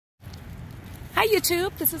Hi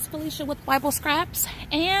YouTube, this is Felicia with Bible Scraps,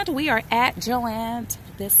 and we are at Joann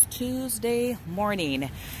this Tuesday morning.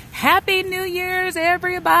 Happy New Year's,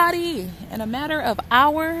 everybody! In a matter of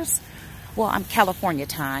hours, well, I'm California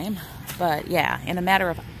time, but yeah, in a matter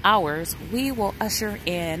of hours, we will usher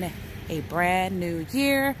in a brand new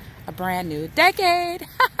year, a brand new decade.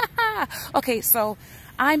 Okay, so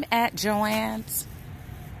I'm at Joann's.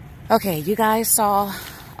 Okay, you guys saw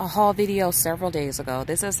a haul video several days ago.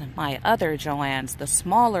 This is my other Joann's, the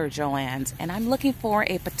smaller Joann's, and I'm looking for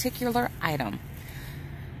a particular item.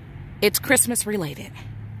 It's Christmas related,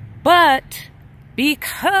 but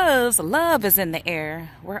because love is in the air,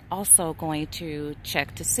 we're also going to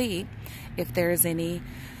check to see if there's any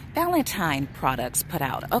Valentine products put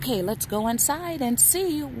out. Okay, let's go inside and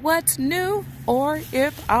see what's new, or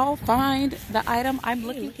if I'll find the item I'm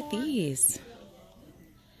looking for. Look at these.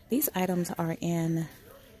 These items are in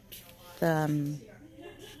the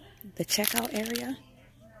checkout area,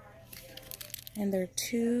 and they're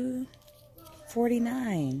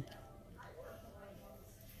 $2.49.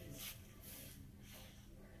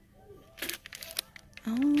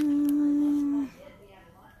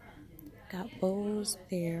 Got bows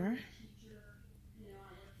there,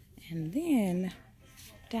 and then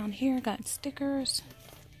down here got stickers.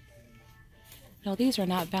 No, these are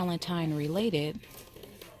not Valentine related,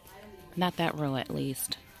 not that row at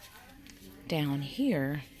least. Down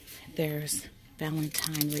here, there's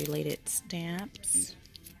Valentine-related stamps,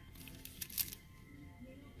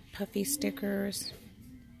 puffy stickers,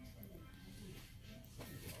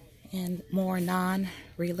 and more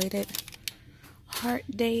non-related heart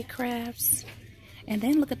day crafts. And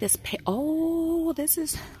then look at this. Oh, this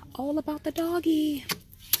is all about the doggy.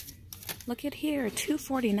 Look at here,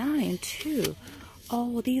 $2.49 too.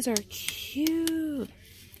 Oh, these are cute.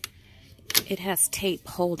 It has tape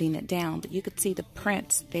holding it down, but you could see the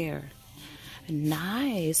prints there.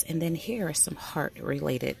 Nice. And then here is some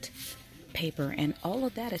heart-related paper, and all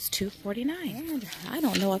of that is $2.49. And I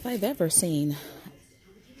don't know if I've ever seen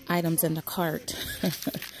items in the cart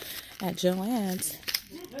at Joann's.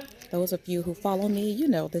 Those of you who follow me, you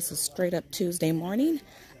know this is straight up Tuesday morning.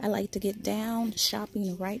 I like to get down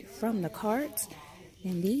shopping right from the carts,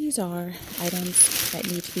 and these are items that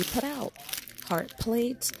need to be put out. Heart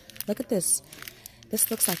plates. Look at this.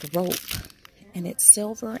 This looks like rope, and it's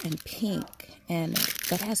silver and pink, and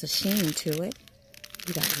that has a sheen to it.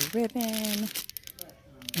 You got ribbon and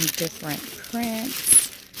different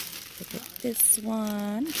prints. Look at this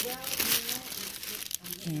one,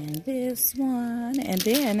 and this one, and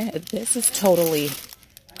then this is totally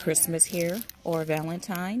Christmas here, or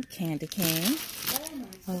Valentine, candy cane.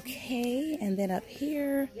 Okay, and then up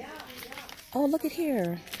here, oh, look at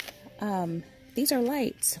here. These are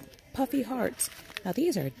lights, puffy hearts. Now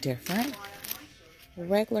these are different.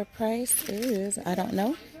 Regular price is, I don't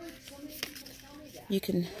know. You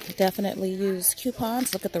can definitely use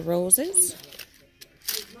coupons. Look at the roses.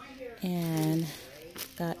 And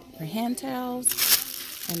got your hand towels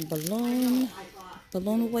and balloon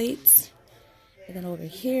weights. And then over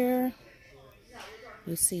here,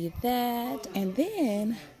 you see that. And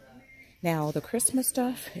then, now the Christmas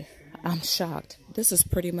stuff, I'm shocked. This is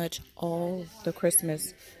pretty much all the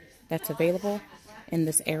Christmas that's available in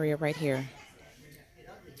this area right here.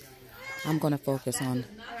 I'm going to focus on,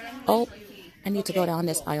 oh, I need to go down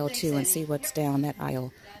this aisle too and see what's down that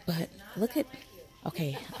aisle. But look at,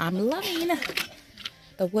 okay, I'm loving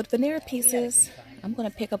the wood veneer pieces. I'm going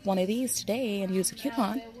to pick up one of these today and use a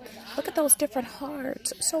coupon. Look at those different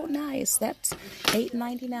hearts. So nice. That's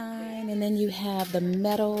 $8.99. And then you have the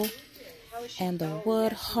metal and the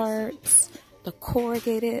wood hearts, the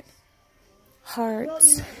corrugated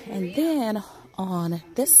hearts, and then on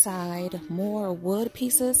this side, more wood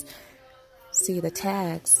pieces. See the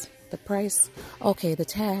tags, the price. Okay, the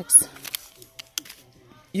tags,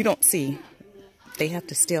 you don't see. They have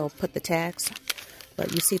to still put the tags,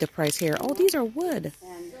 but you see the price here. Oh, these are wood,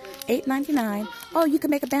 $8.99. Oh, you can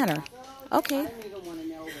make a banner. Okay.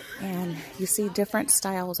 And you see different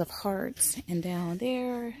styles of hearts, and down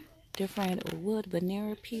there, different wood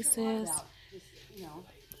veneer pieces.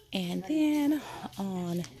 And then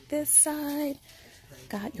on this side,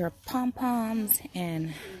 got your pom-poms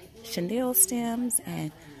and chenille stems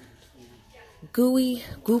and googly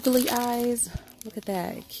eyes. Look at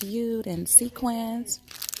that, cute, and sequins.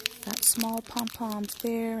 Got small pom-poms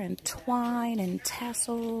there, and twine and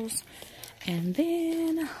tassels. And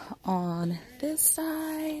then on this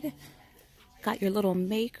side, got your little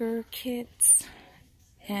maker kits.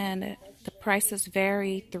 And the prices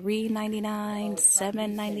vary, $3.99,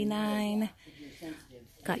 $7.99.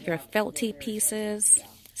 Got your felty pieces,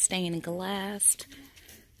 stained glass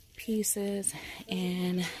pieces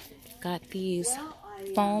and got these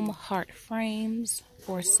foam heart frames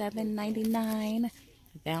for $7.99.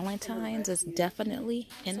 Valentine's is definitely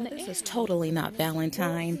in the air. This is totally not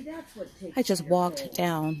Valentine. I just walked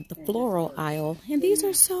down the floral aisle and these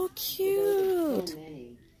are so cute.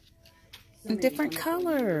 In different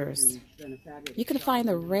colors. You can find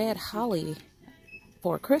the red holly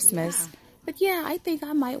for Christmas. But yeah, I think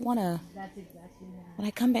I might want to, when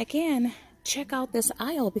I come back in, check out this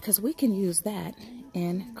aisle because we can use that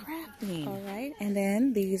in crafting. All right, and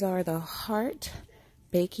then these are the heart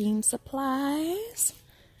baking supplies,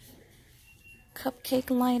 cupcake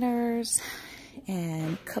liners,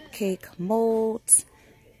 and cupcake molds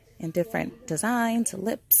in different designs,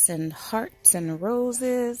 lips and hearts and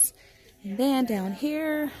roses. And then down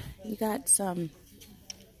here, you got some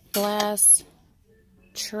glass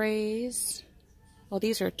trays. Well,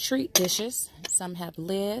 these are treat dishes. Some have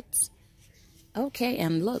lids. Okay,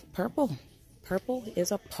 and look, purple. Purple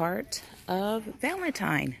is a part of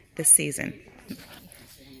Valentine this season.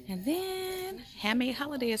 And then handmade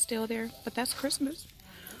holiday is still there, but that's Christmas.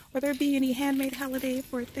 Will there be any handmade holiday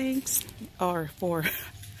for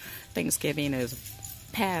Thanksgiving is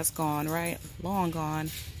past gone, right? Long gone.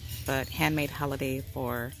 But handmade holiday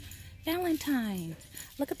for Valentine.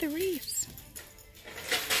 Look at the wreaths.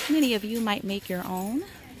 Many of you might make your own.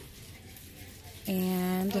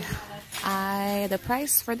 And the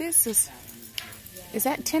price for this is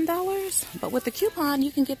that $10? But with the coupon,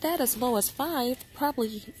 you can get that as low as $5,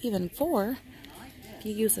 probably even $4, if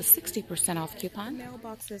you use a 60% off coupon.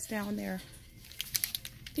 Mailboxes down there.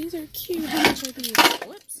 These are cute. How much are these?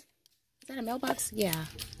 Whoops. Is that a mailbox? Yeah.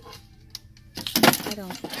 I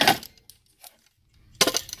don't.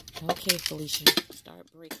 Okay, Felicia.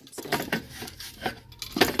 Start breaking stuff.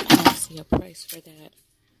 I don't see a price for that.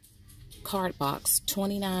 Card box,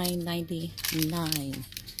 $29.99.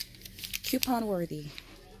 Coupon worthy.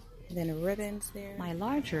 And then ribbons there. My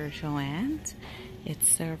larger Joann. It's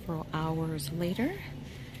several hours later.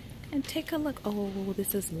 And take a look. Oh,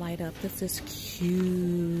 this is light up. This is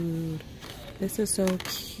cute. This is so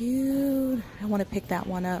cute. I want to pick that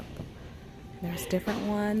one up. There's different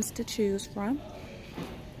ones to choose from.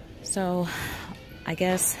 So I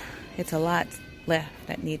guess it's a lot left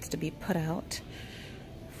that needs to be put out.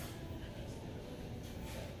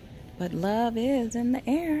 But love is in the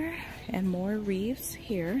air. And more wreaths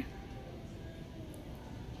here.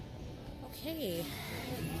 Okay,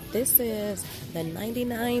 this is the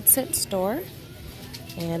 99-cent store,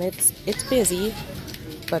 and it's busy,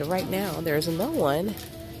 but right now there's no one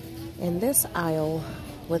in this aisle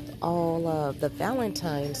with all of the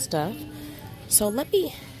Valentine stuff. So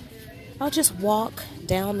I'll just walk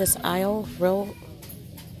down this aisle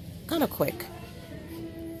kind of quick,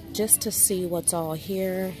 just to see what's all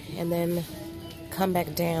here, and then come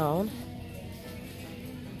back down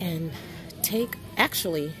and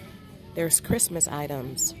actually there's Christmas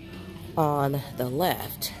items on the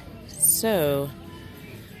left, so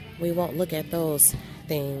we won't look at those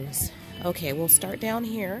things. Okay, we'll start down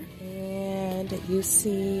here, and you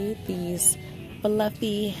see these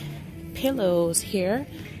fluffy pillows here.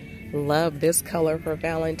 Love this color for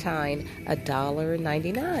Valentine,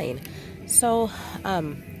 $1.99. So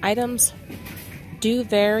items do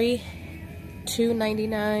vary.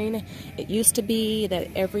 $2.99. It used to be that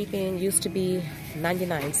everything used to be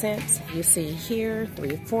 99 cents. You see here,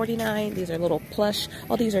 $3.49. These are little plush.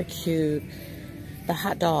 Oh, these are cute. The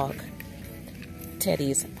hot dog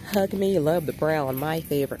teddies. Hug me. Love the brown. My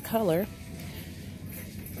favorite color.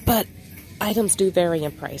 But items do vary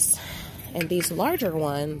in price. And these larger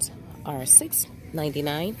ones are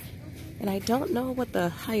 $6.99. And I don't know what the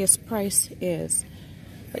highest price is.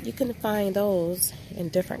 But you can find those in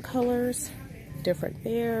different colors, different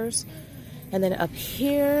bears. And then up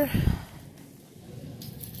here,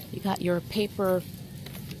 you got your paper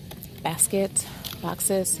basket,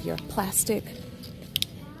 boxes, your plastic.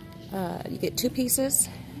 You get 2 pieces,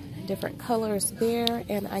 different colors there.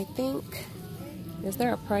 And I think, is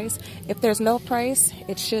there a price? If there's no price,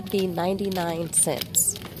 it should be 99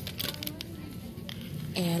 cents.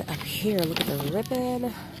 And up here, look at the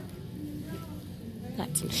ribbon.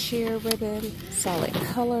 Got some sheer ribbon, solid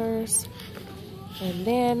colors. And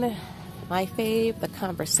then my fave, the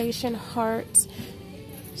conversation hearts.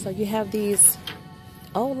 So you have these,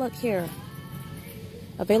 oh look here,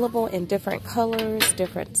 available in different colors,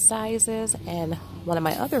 different sizes. And one of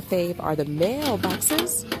my other fave are the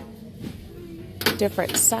mailboxes,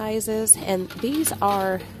 different sizes. And these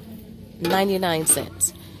are 99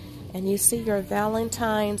 cents. And you see your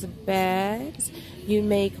Valentine's bags. You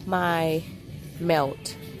make my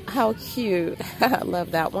melt. How cute. I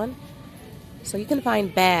love that one. So you can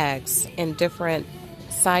find bags in different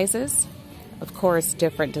sizes, of course,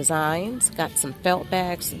 different designs. Got some felt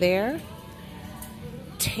bags there.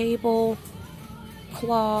 Table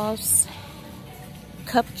cloths,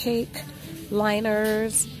 cupcake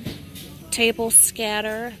liners, table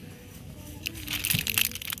scatter.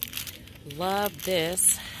 Love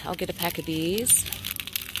this. I'll get a pack of these.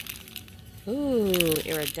 Ooh,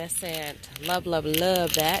 iridescent. Love, love,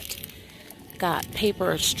 love that. Got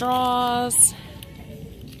paper straws,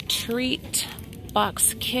 treat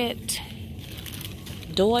box kit,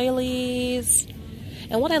 doilies.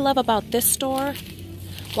 And what I love about this store,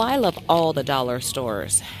 well, I love all the dollar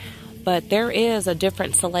stores, but there is a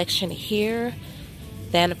different selection here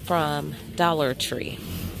than from Dollar Tree.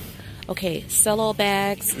 Okay, cello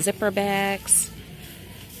bags, zipper bags,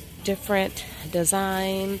 different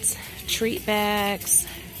designs, treat bags.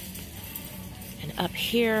 And up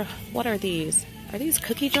here, what are these? Are these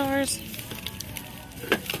cookie jars?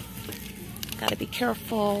 Gotta be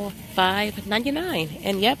careful. $5.99.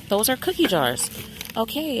 And yep, those are cookie jars.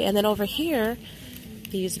 Okay, and then over here,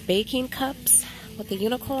 these baking cups with the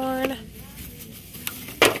unicorn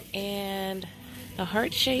and a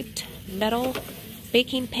heart-shaped metal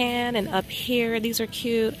baking pan. And up here, these are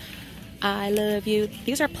cute. I love you.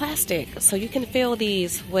 These are plastic, so you can fill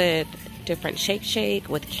these with different shake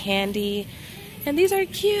with candy. And these are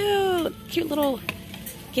cute, cute little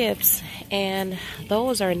gifts. And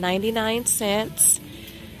those are 99 cents.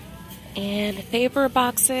 And paper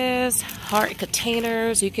boxes, heart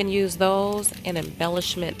containers, you can use those. And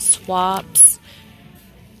embellishment swaps.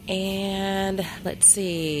 And let's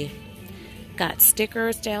see, got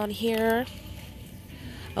stickers down here.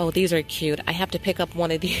 Oh, these are cute. I have to pick up one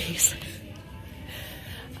of these.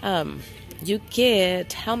 You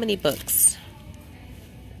get how many books?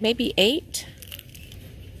 Maybe 8?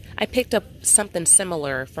 I picked up something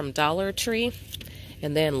similar from Dollar Tree.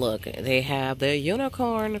 And then look, they have the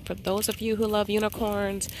unicorn for those of you who love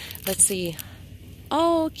unicorns. Let's see.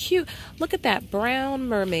 Oh, cute. Look at that brown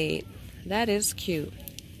mermaid. That is cute.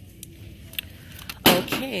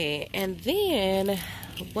 Okay, and then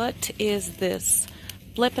what is this?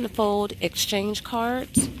 Flip and fold exchange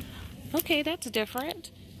cards. Okay, that's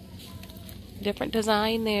different. Different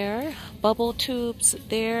design there. Bubble tubes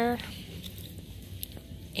there.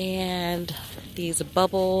 And these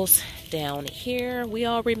bubbles down here. We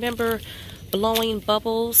all remember blowing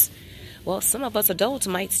bubbles. Well, some of us adults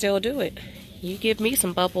might still do it. You give me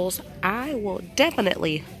some bubbles, I will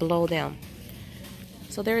definitely blow them.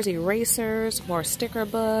 So there's erasers, more sticker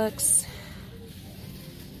books,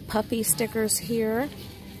 puffy stickers here.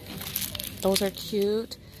 Those are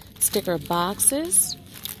cute. Sticker boxes.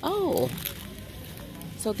 Oh,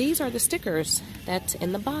 so these are the stickers that's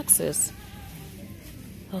in the boxes.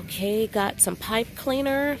 Okay, got some pipe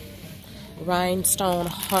cleaner, rhinestone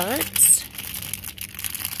hearts,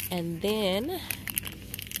 and then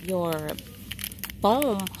your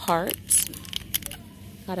foam hearts.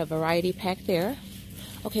 Got a variety pack there.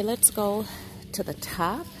 Okay, let's go to the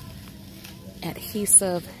top.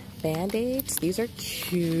 Adhesive band-aids. These are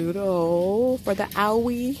cute. Oh, for the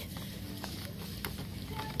owie.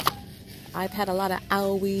 I've had a lot of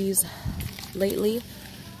owies lately.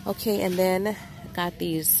 Okay, and then got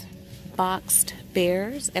these boxed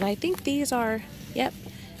bears, and I think these are, yep,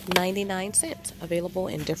 99 cents. Available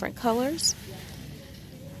in different colors.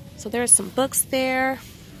 So there's some books there.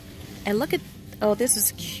 And look at, oh, this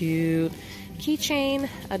is cute. Keychain,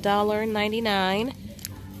 $1.99.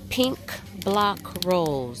 Pink block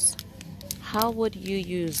rolls. How would you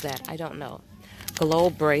use that? I don't know. Glow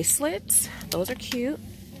bracelets. Those are cute.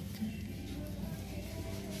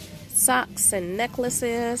 Socks and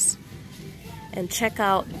necklaces. And check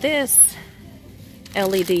out this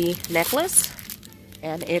LED necklace.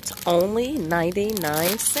 And it's only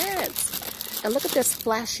 99 cents. And look at this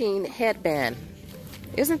flashing headband.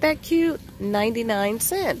 Isn't that cute? 99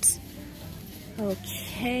 cents.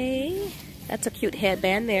 Okay. That's a cute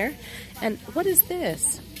headband there. And what is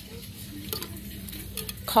this?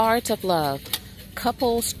 Cards of Love.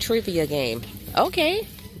 Couples trivia game. Okay.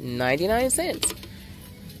 99 cents.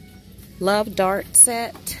 Love dart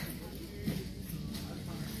set.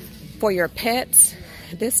 For your pets.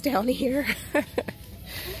 This down here.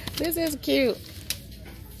 This is cute.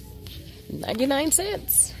 99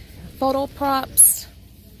 cents. Photo props.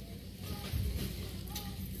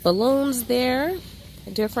 Balloons there.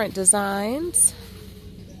 Different designs.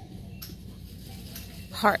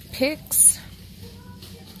 Heart picks.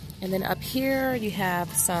 And then up here you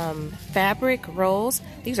have some fabric rolls.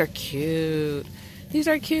 These are cute. These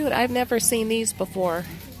are cute. I've never seen these before.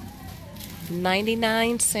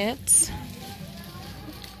 99 cents.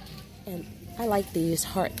 And I like these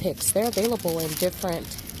heart picks. They're available in different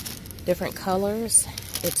colors.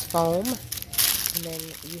 It's foam. And then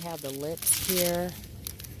you have the lips here.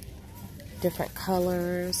 Different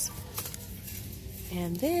colors.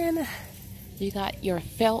 And then you got your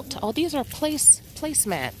felt. Oh, these are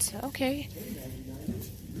placemats. Okay.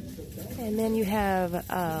 And then you have,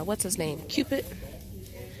 what's his name? Cupid.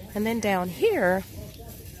 And then down here,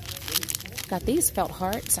 got these felt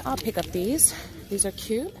hearts. I'll pick up these. These are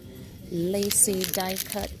cute. Lacy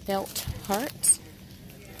die-cut felt hearts.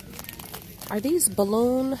 Are these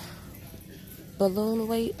balloon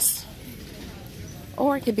weights?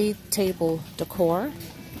 Or it could be table decor.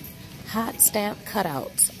 Hot stamp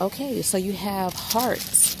cutouts. Okay, so you have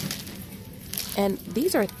hearts. And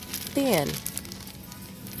these are thin.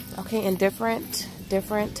 Okay, in different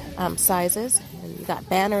sizes. And you got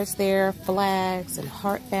banners there, flags and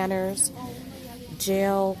heart banners.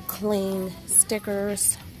 Gel cling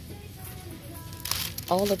stickers.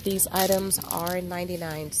 All of these items are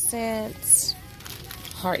 99 cents.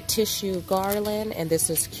 Heart tissue garland, and this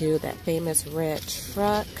is cute, that famous red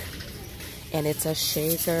truck. And it's a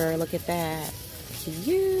shaker, look at that.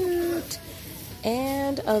 Cute.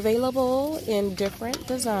 And available in different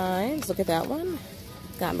designs. Look at that one.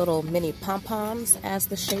 Got little mini pom-poms as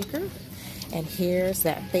the shaker. And here's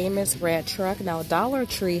that famous red truck. Now Dollar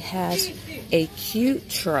Tree has a cute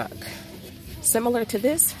truck. Similar to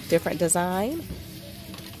this, different design.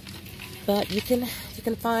 But you can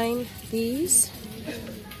find these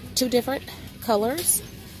two different colors.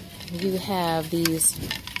 You have these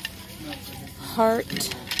heart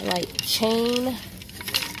chains.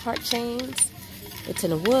 It's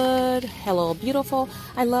in wood. Hello, beautiful.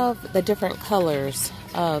 I love the different colors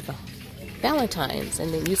of Valentine's.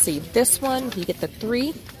 And then you see this one, you get the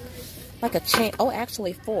 3, like a chain. Oh,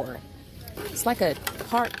 actually 4. It's like a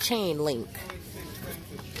heart chain link.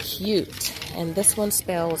 Cute. And this one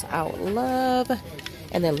spells out love.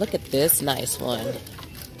 And then look at this nice one.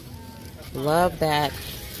 Love that.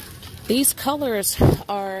 These colors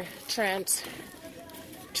are transferring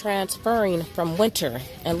from winter.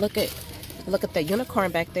 And look at the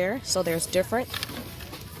unicorn back there. So there's different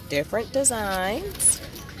designs.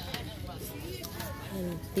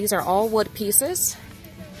 And these are all wood pieces.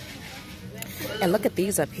 And look at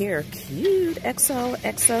these up here. Cute.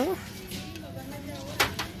 XO.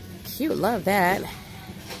 Cute, love that.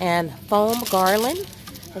 And foam garland,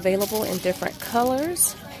 available in different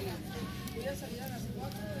colors.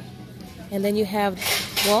 And then you have,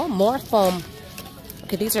 well, more foam.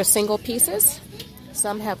 Okay, these are single pieces.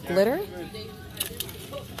 Some have glitter.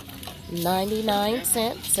 99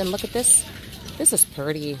 cents. And look at this. This is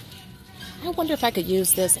pretty. I wonder if I could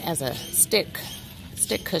use this as a stick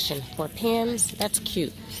cushion for pins. That's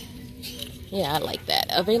cute. Yeah, I like that.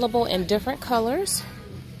 Available in different colors.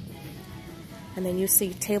 And then you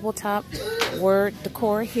see tabletop word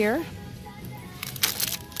decor here.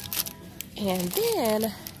 And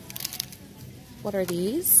then, what are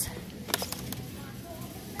these?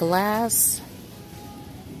 Glass.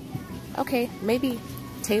 Okay, maybe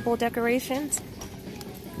table decorations.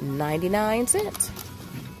 99 cents.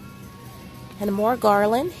 And more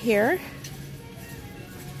garland here.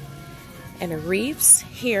 And wreaths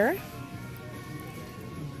here.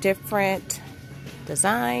 Different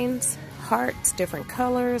designs. Hearts, different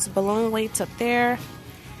colors, balloon weights up there.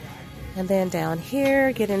 And then down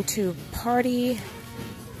here, get into party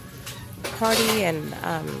and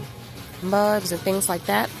mugs and things like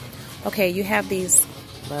that. Okay, you have these,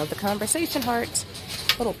 love the conversation hearts,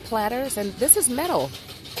 little platters, and this is metal.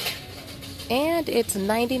 And it's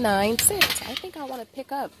 99 cents. I think I want to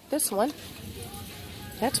pick up this one.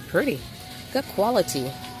 That's pretty. Good quality.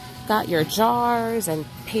 Got your jars and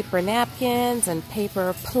paper napkins and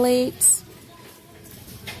paper plates.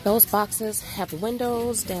 Those boxes have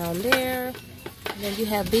windows down there. And then you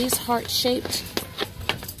have these heart-shaped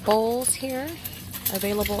bowls here,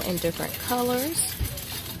 available in different colors.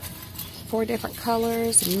 4 different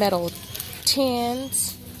colors, metal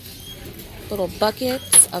tins, little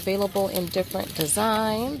buckets, available in different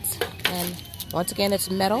designs. And once again, it's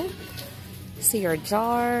metal. See your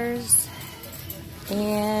jars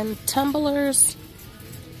and tumblers.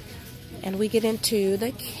 And we get into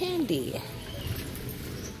the candy.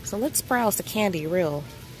 So let's browse the candy real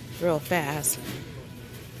fast.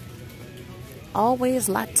 Always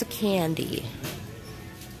lots of candy.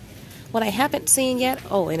 What I haven't seen yet,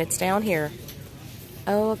 oh, and it's down here.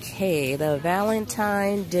 Okay, the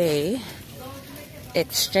Valentine Day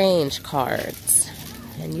exchange cards.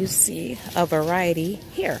 And you see a variety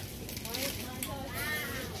here.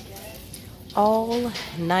 All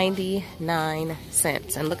 99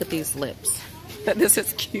 cents. And look at these lips. This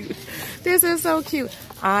is cute. This is so cute.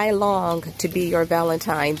 I long to be your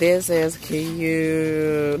Valentine. This is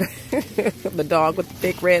cute. The dog with the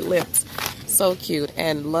big red lips. So cute.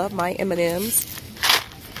 And love my M&Ms.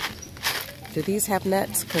 Do these have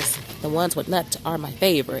nuts? Because the ones with nuts are my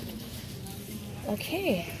favorite.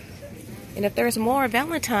 Okay. And if there's more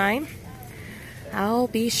Valentine, I'll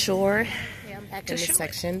be sure. I'm back in this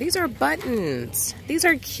section. These are buttons. These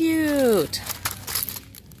are cute.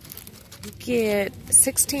 You get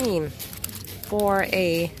 16 for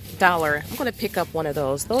 $1. I'm going to pick up one of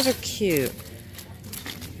those. Those are cute.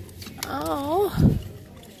 Oh.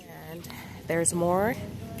 And there's more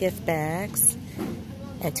gift bags.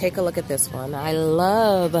 And take a look at this one. I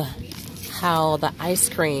love how the ice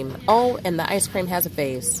cream, oh, and the ice cream has a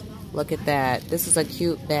face. Look at that. This is a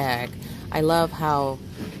cute bag. I love how,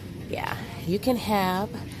 yeah, you can have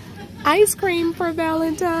ice cream for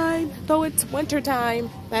Valentine, though it's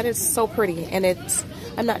wintertime. That is so pretty. And it's,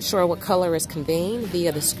 I'm not sure what color is conveying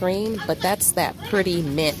via the screen, but that's that pretty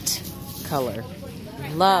mint color.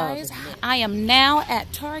 Love. Guys, I am now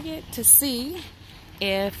at Target to see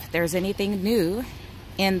if there's anything new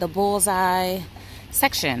in the bullseye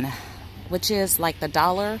section, which is like the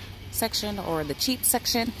dollar section or the cheap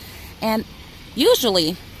section. And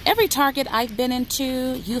usually every Target I've been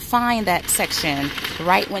into, you find that section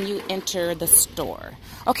right when you enter the store.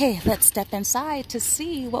 Okay, let's step inside to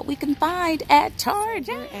see what we can find at Target.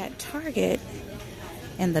 We're at Target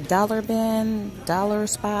in the dollar bin, dollar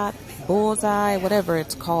spot, bullseye, whatever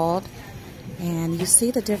it's called. And you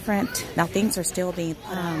see the different, now things are still being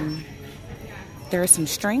put on. There are some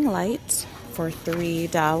string lights for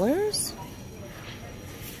 $3.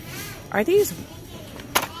 Are these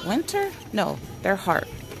winter? No, they're heart.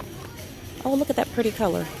 Oh, look at that pretty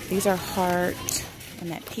color. These are heart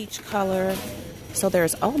and that peach color. So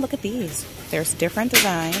there's, oh, look at these. There's different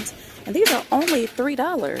designs. And these are only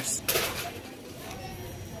 $3.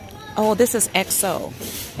 Oh, this is XO.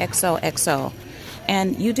 XO.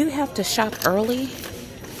 And you do have to shop early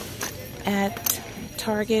at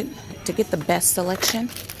Target to get the best selection.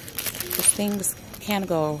 These things can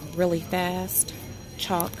go really fast.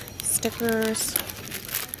 Chalk stickers.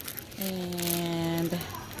 And,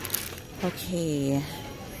 okay.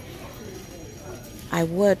 I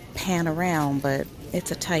would pan around, but it's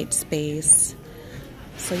a tight space.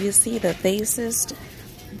 So you see the vases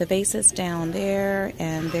down there,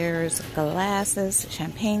 and there's glasses,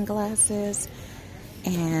 champagne glasses.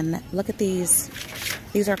 And look at these.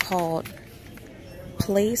 These are called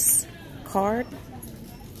place card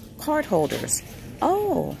holders.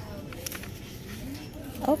 Oh,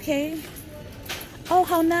 okay. Oh,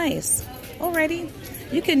 how nice. Alrighty.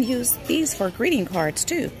 You can use these for greeting cards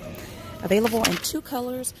too. Available in 2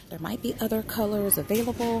 colors. There might be other colors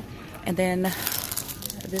available. And then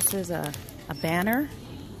this is a banner.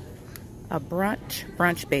 A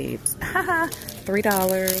brunch babes. Haha,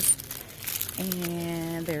 $3.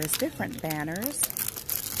 And there's different banners.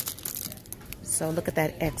 So look at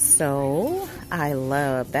that XO. I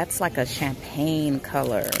love, that's like a champagne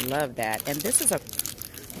color. Love that. And this is a,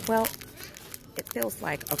 well, it feels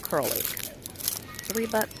like acrylic.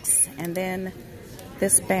 $3. And then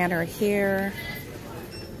this banner here.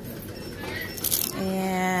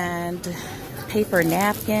 And paper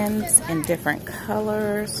napkins in different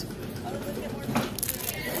colors.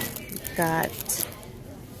 Got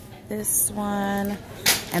this one.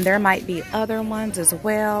 And there might be other ones as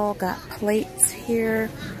well. Got plates here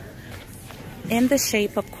in the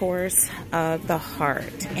shape, of course, of the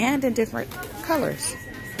heart and in different colors.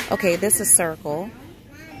 Okay, this is circle,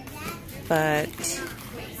 but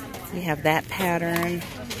we have that pattern.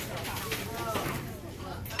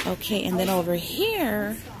 Okay, and then over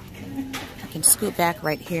here, I can scoot back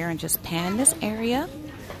right here and just pan this area.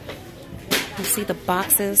 You see the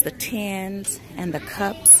boxes, the tins, and the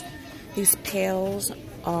cups. These pails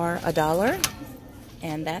are $1,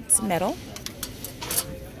 and that's metal.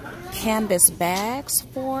 Canvas bags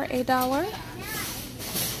for $1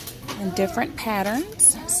 in different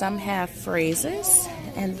patterns. Some have phrases,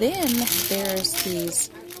 and then there's these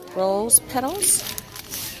rose petals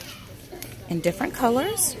in different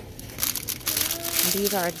colors. And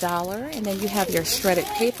these are $1, and then you have your shredded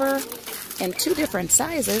paper in 2 different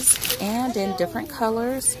sizes and in different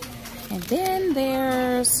colors. And then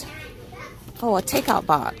there's, oh, a takeout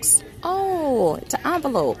box. Oh, it's an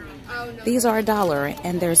envelope. These are $1,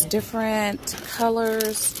 and there's different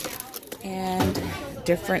colors and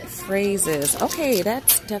different phrases. Okay,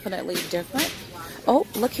 that's definitely different. Oh,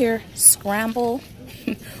 look here, scramble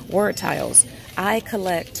word tiles. I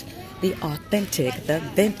collect the authentic, the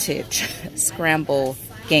vintage scramble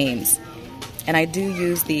games. And I do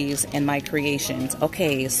use these in my creations.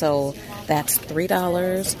 Okay, so that's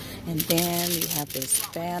 $3. And then you have this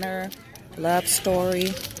banner, love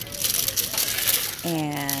story.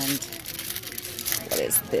 And what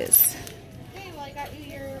is this?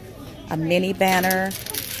 A mini banner.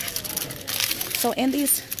 So in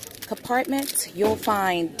these compartments, you'll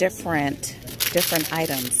find different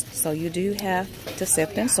items. So you do have to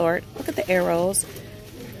sift and sort. Look at the arrows,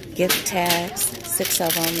 gift tags, 6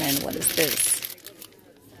 of them, and what is this?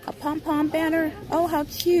 A pom-pom banner. Oh, how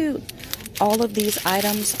cute. All of these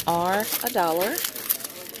items are $1.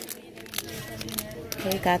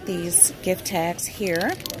 Okay, got these gift tags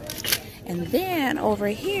here. And then over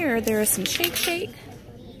here, there is some shake.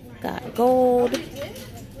 Got gold.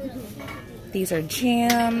 These are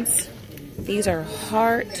gems. These are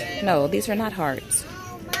heart. No, these are not hearts.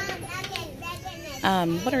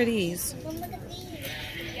 What are these?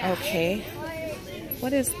 Okay.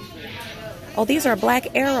 What is... Oh, these are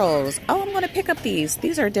black arrows. Oh, I'm going to pick up these.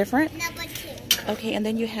 These are different. Okay, and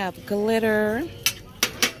then you have glitter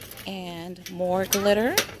and more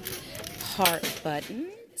glitter. Heart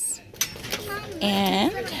buttons.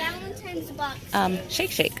 And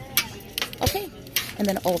shake. Okay. And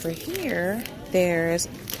then over here, there's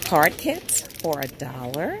card kits for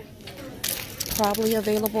 $1. Probably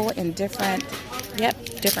available in different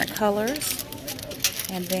colors.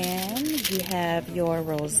 And then you have your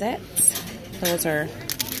rosettes. Those are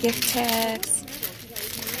gift tags.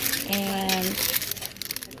 And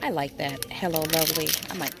I like that. Hello, lovely.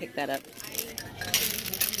 I might pick that up.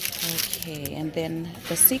 Okay, and then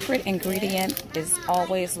the secret ingredient is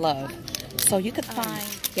always love. So you could find,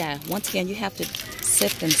 once again, you have to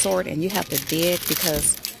sift and sort, and you have to dig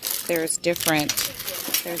because there's different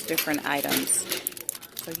items.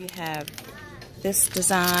 So you have this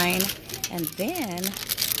design, and then,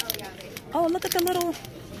 oh, look at the little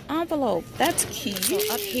envelope. That's cute.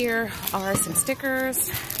 So up here are some stickers,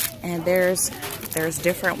 and there's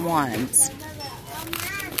different ones.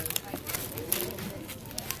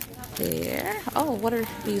 There. Oh, what are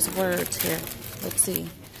these words here? Let's see.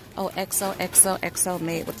 Oh, XO,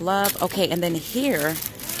 made with love. Okay, and then here,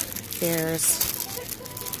 there's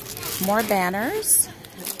more banners.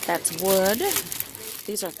 That's wood.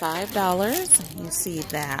 These are $5. You see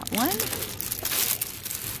that one.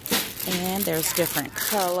 And there's different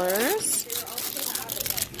colors.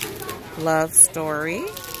 Love story.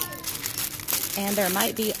 And there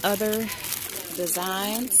might be other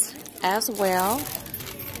designs as well.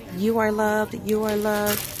 You are loved, you are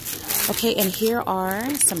loved. Okay, and here are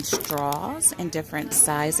some straws in different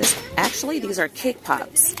sizes. Actually, these are cake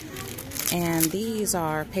pops. And these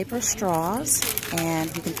are paper straws.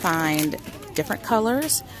 And you can find different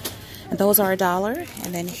colors. And those are $1.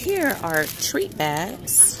 And then here are treat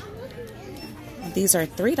bags. And these are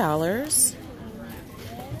 $3.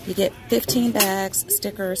 You get 15 bags,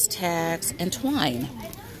 stickers, tags, and twine.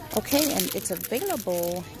 Okay, and it's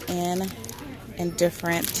available in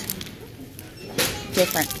different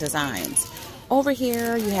designs. Over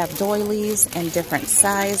here you have doilies in different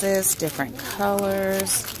sizes, different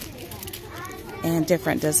colors, and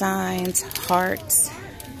different designs, hearts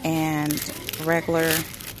and regular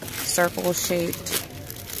circle shaped.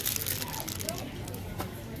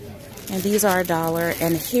 And these are $1.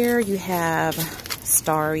 And here you have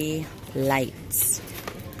starry lights,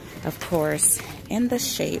 of course, in the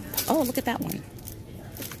shape. Oh, look at that one.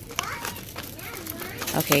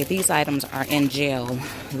 Okay, these items are in gel.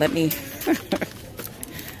 Let me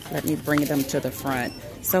bring them to the front.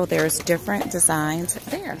 So there's different designs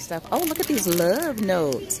there. Stuff. Oh, look at these love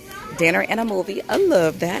notes. Dinner and a movie. I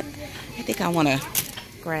love that. I think I want to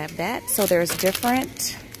grab that. So there's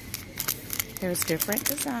different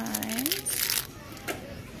designs.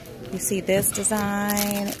 You see this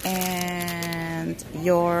design, and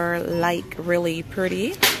you're like really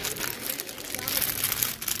pretty.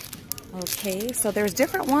 Okay, so there's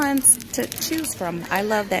different ones to choose from. I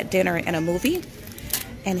love that dinner and a movie.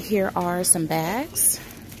 And here are some bags.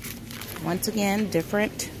 Once again,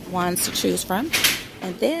 different ones to choose from.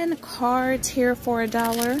 And then cards here for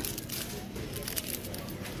 $1.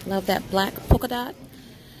 Love that black polka dot.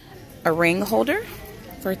 A ring holder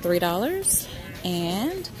for $3.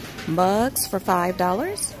 And mugs for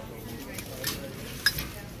 $5.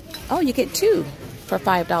 Oh, you get 2 for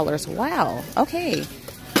 $5. Wow, okay.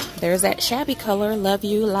 There's that shabby color, Love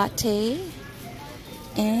You Latte.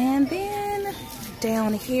 And then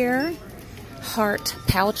down here, heart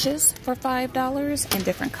pouches for $5 in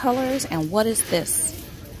different colors. And what is this?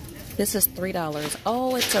 This is $3.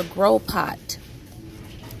 Oh, it's a grow pot.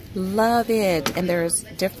 Love it. And there's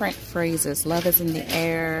different phrases. Love is in the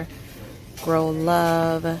air. Grow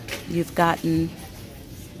love. You've gotta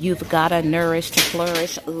nourish to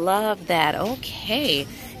flourish. Love that. Okay.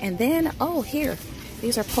 And then, oh, here.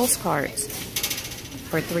 These are postcards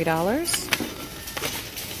for $3.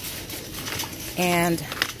 And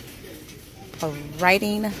a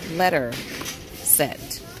writing letter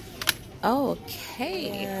set.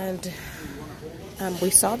 Okay. And we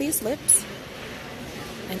saw these lips.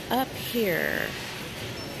 And up here,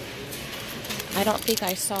 I don't think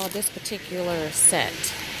I saw this particular set.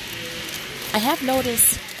 I have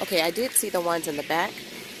noticed, okay, I did see the ones in the back,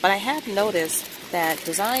 but I have noticed that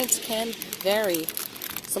designs can vary,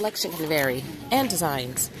 selection can vary, and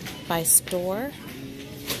designs by store.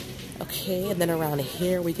 Okay, and then around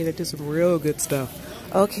here we get into some real good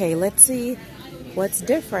stuff. Okay, let's see what's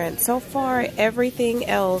different. So far, everything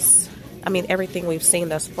else, I mean everything we've seen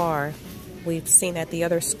thus far, we've seen at the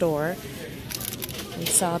other store. We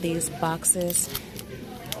saw these boxes,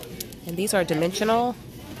 and these are dimensional.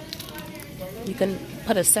 You can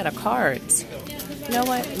put a set of cards. You know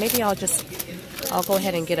what? Maybe I'll go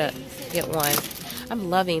ahead and get one. I'm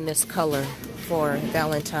loving this color for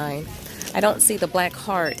Valentine. I don't see the black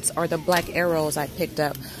hearts or the black arrows I picked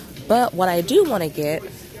up, but what I do want to get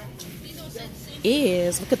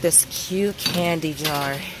is, look at this cute candy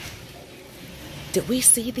jar. Did we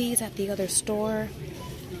see these at the other store?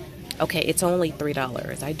 Okay, it's only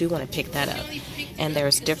 $3. I do want to pick that up. And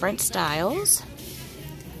there's different styles.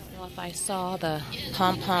 Well, if I saw the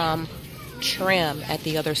pom-pom trim at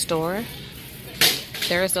the other store.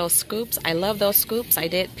 There's those scoops. I love those scoops. I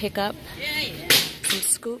did pick up some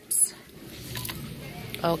scoops.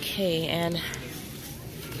 Okay, and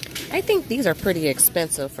I think these are pretty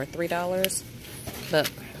expensive for $3. But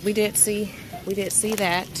we did see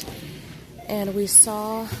that. And we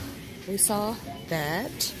saw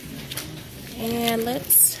that. And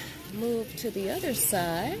let's move to the other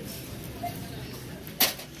side.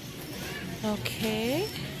 Okay.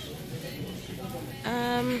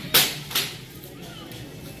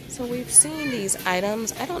 So we've seen these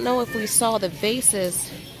items. I don't know if we saw the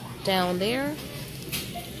vases down there.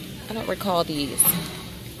 I don't recall these.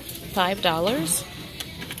 $5.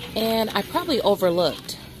 And I probably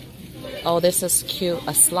overlooked. Oh, this is cute.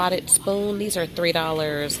 A slotted spoon. These are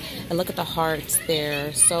 $3. And look at the hearts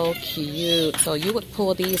there. So cute. So you would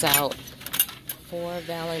pull these out for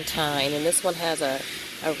Valentine. And this one has a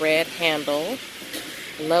red handle.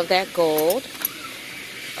 Love that gold.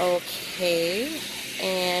 Okay.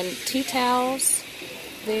 And tea towels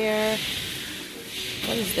there.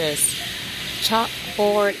 What is this?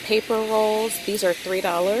 Chalkboard paper rolls. These are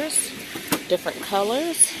 $3. Different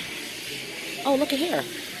colors. Oh, look at here.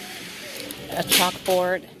 A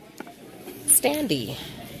chalkboard standee,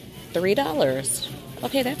 $3.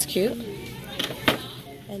 Okay, that's cute.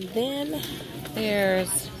 And then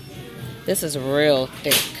this is real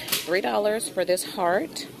thick, $3 for this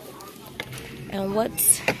heart. And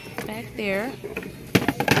what's back there?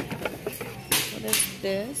 What is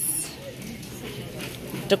this?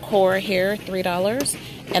 Decor here, $3.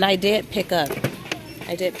 And I did pick up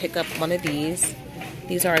one of these.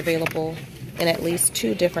 These are available in at least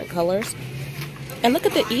 2 different colors. And look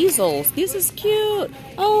at the easels. This is cute.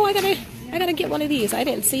 Oh, I gotta get one of these. I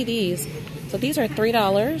didn't see these. So these are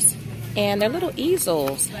 $3, and they're little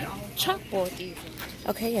easels, chalkboard easels.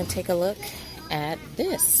 Okay, and take a look at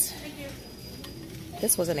this.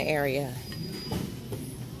 This was an area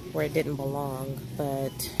where it didn't belong,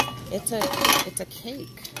 but it's a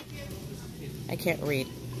cake. I can't read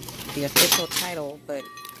the official title, but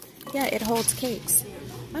yeah, it holds cakes.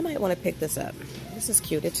 I might want to pick this up. This is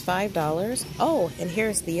cute. It's $5. Oh, and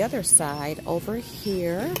here's the other side over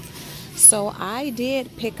here. So I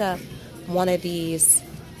did pick up one of these,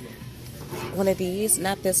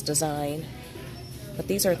 not this design, but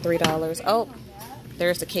these are $3. Oh,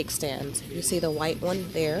 there's the cake stand. You see the white one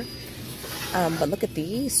there. But look at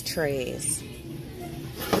these trays.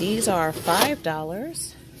 These are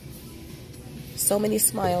 $5. So many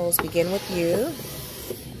smiles begin with you.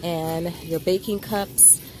 And your baking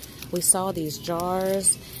cups. We saw these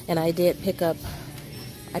jars, and I picked up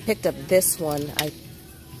this one.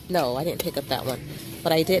 No, I didn't pick up that one,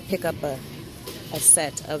 but I did pick up a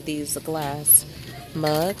set of these glass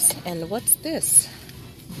mugs. And what's this?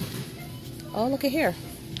 Oh, look at here.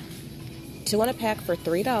 2 in a pack for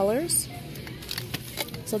 $3.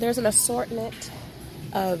 So there's an assortment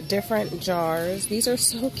of different jars. These are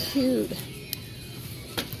so cute.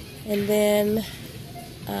 And then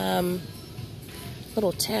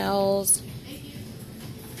little towels,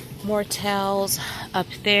 more towels up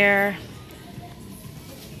there.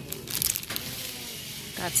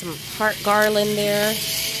 Got some heart garland there.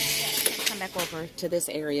 Come back over to this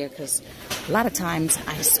area because A lot of times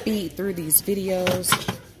I speed through these videos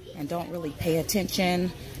and don't really pay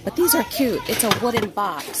attention. But these are cute. It's a wooden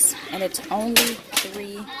box and it's only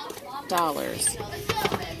 $3.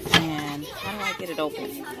 And how do I get it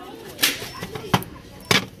open?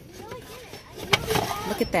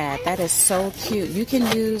 Look at that. That is so cute. You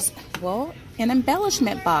can use, well, an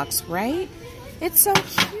embellishment box, right? It's so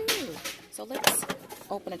cute. So let's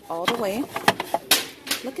open it all the way.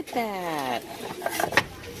 Look at that.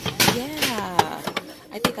 Yeah.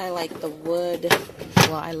 I think I like the wood.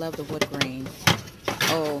 Well, I love the wood grain.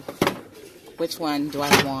 Oh, which one do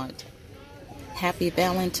I want? Happy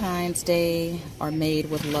Valentine's Day or Made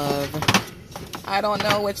with Love? I don't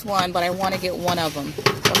know which one, but I want to get one of them.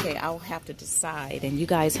 Okay, I'll have to decide, and you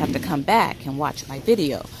guys have to come back and watch my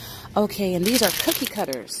video. Okay, and these are cookie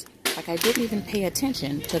cutters. Like, I didn't even pay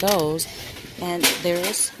attention to those. And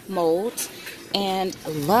there's molds and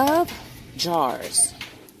love jars.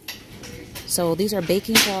 So these are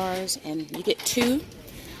baking jars, and you get two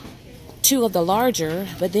of the larger,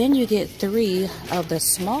 but then you get 3 of the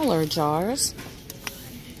smaller jars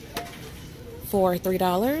for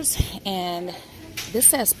 $3. And this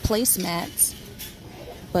says placemats,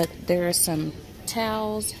 but there are some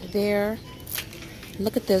towels there.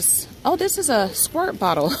 Look at this. Oh, this is a squirt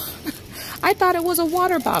bottle. I thought it was a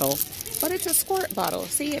water bottle, but it's a squirt bottle.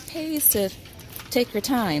 See, it pays to take your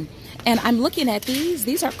time. And I'm looking at these.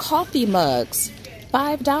 These are coffee mugs,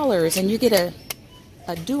 $5, and you get a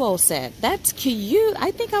duo set. That's cute.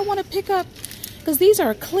 I think I want to pick up, because these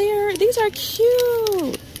are clear. These are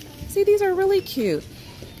cute. See, these are really cute.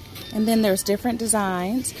 And then there's different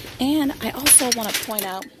designs. And I also want to point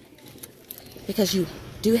out, because you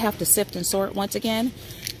do have to sift and sort once again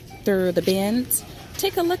through the bins,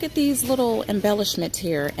 take a look at these little embellishments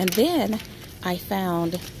here. And then I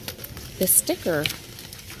found this sticker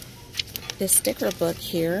book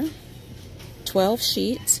here, 12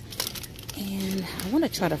 sheets. And I want to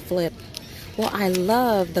try to flip. Well, I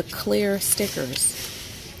love the clear stickers.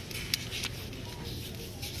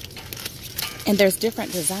 And there's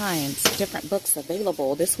different designs, different books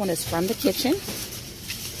available. This one is from the kitchen.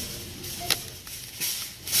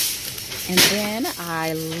 And then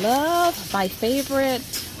I love my favorite,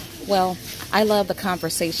 well, I love the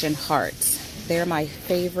conversation hearts. They're my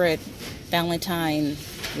favorite Valentine,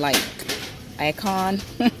 like, icon.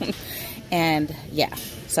 And yeah,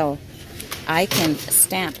 so I can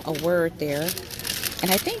stamp a word there.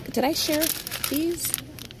 And I think, did I share these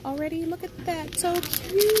already? Look at that, so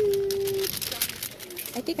cute.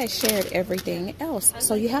 I think I shared everything else.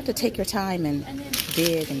 So you have to take your time and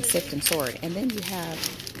dig and sift and sort. And then you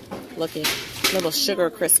have, look at little sugar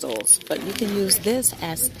crystals. But you can use this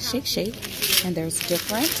as shake. And there's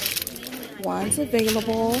different ones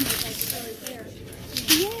available.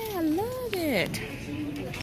 Yeah, I love it.